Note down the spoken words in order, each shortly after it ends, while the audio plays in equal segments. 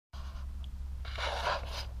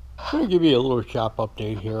I'm going to give you a little shop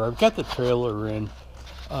update here. I've got the trailer in.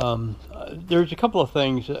 There's a couple of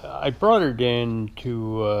things. I brought it in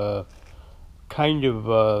to kind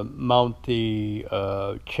of mount the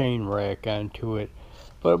chain rack onto it.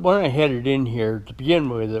 But when I had it in here, to begin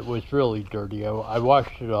with, it was really dirty. I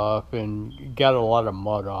washed it off and got a lot of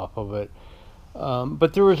mud off of it.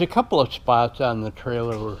 But there was a couple of spots on the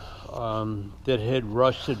trailer that had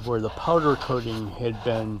rusted where the powder coating had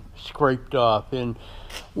been scraped off. And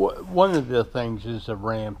one of the things is the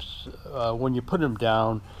ramps. When you put them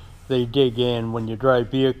down, they dig in. When you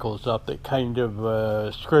drive vehicles up, it kind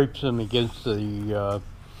of scrapes them against the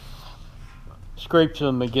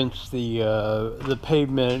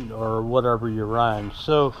pavement or whatever you're on.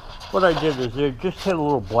 So what I did is I just had a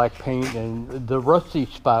little black paint, and the rusty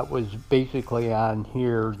spot was basically on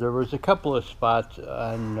here. There was a couple of spots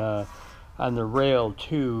on the rail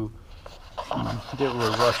too that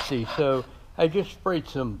were rusty. So I just sprayed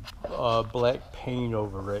some black paint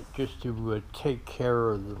over it just to take care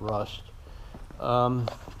of the rust.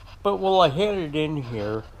 But while I had it in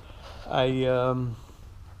here,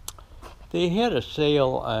 they had a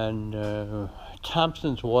sale on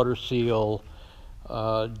Thompson's Water Seal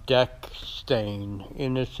deck stain,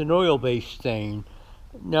 and it's an oil-based stain.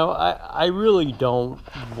 Now, I really don't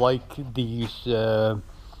like these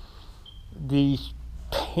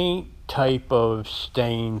paint type of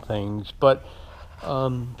stain things, but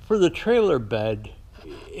for the trailer bed,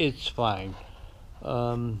 it's fine.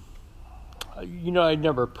 I'd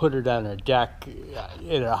never put it on a deck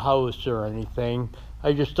in a house or anything.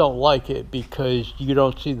 I just don't like it because you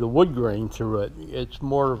don't see the wood grain through it. It's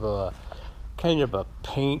more of a kind of a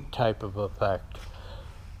paint type of effect.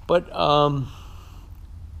 But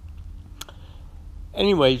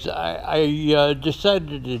anyways, I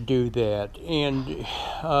decided to do that. And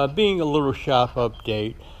being a little shop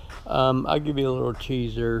update, I'll give you a little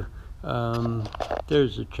teaser.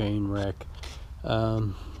 There's the chain rack.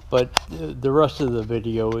 But the rest of the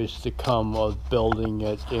video is to come of building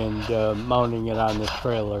it and mounting it on the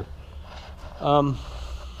trailer.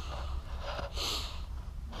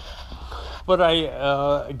 But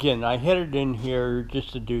again, I had it in here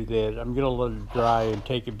just to do that. I'm going to let it dry and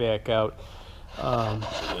take it back out.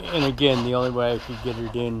 And again, the only way I could get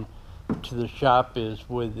it in to the shop is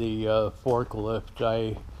with the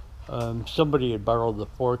forklift. Somebody had borrowed the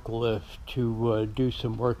forklift to do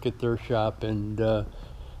some work at their shop, and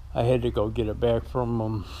I had to go get it back from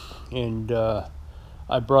them, and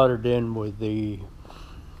I brought it in with the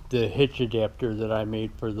hitch adapter that I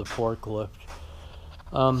made for the forklift.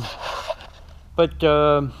 But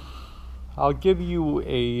I'll give you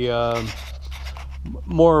a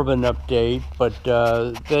more of an update, but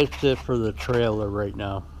that's it for the trailer right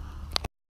now.